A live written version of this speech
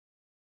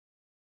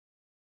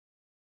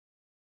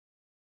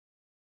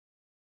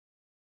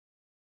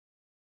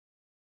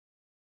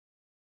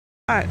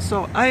Alright,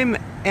 so I'm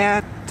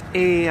at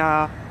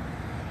a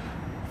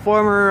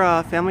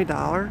former Family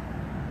Dollar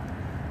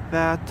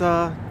that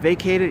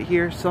vacated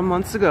here some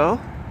months ago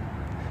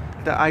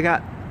that I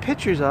got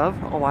pictures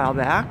of a while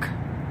back.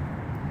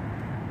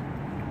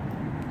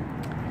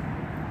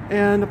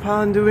 And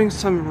upon doing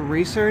some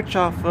research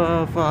off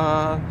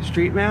of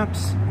street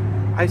maps,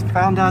 I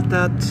found out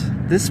that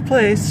this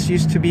place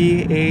used to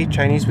be a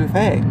Chinese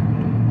buffet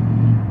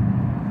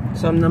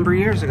some number of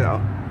years ago.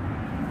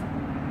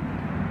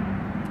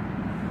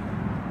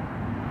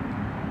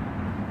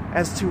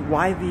 As to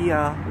why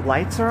the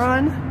lights are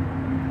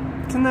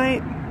on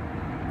tonight,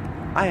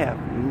 I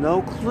have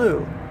no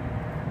clue.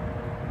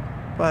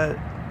 But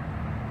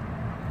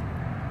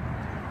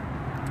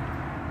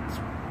it's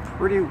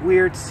pretty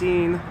weird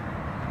seeing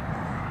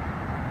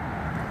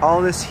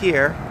all this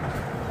here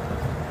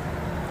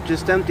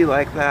just empty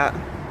like that.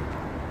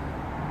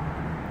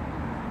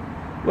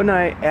 When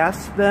I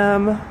asked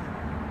them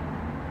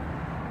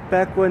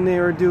back when they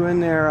were doing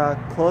their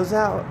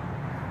closeout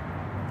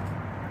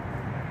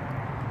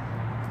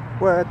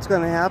where it's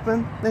going to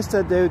happen, they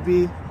said they would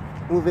be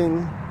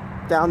moving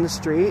down the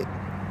street,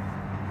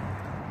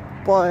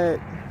 but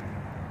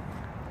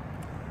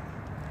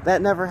that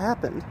never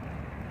happened.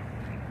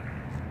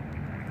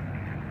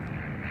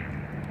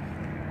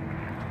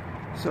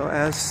 So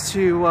as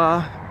to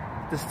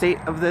the state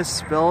of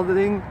this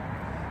building,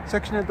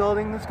 section of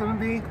building that's going to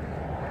be,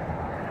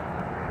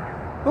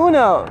 who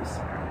knows?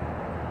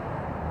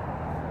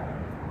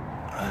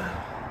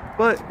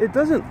 But it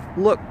doesn't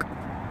look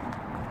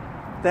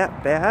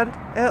that bad,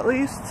 at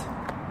least.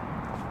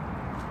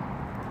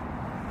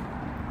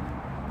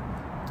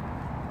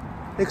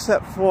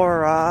 Except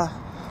for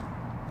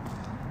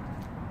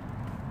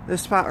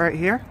this spot right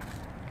here.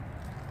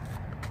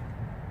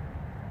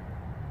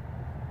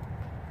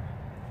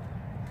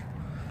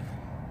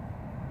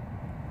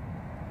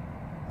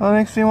 Well, it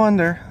makes me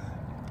wonder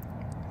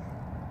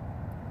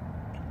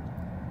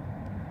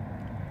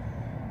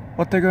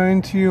what they're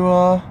going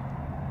to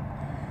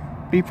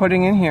be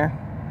putting in here.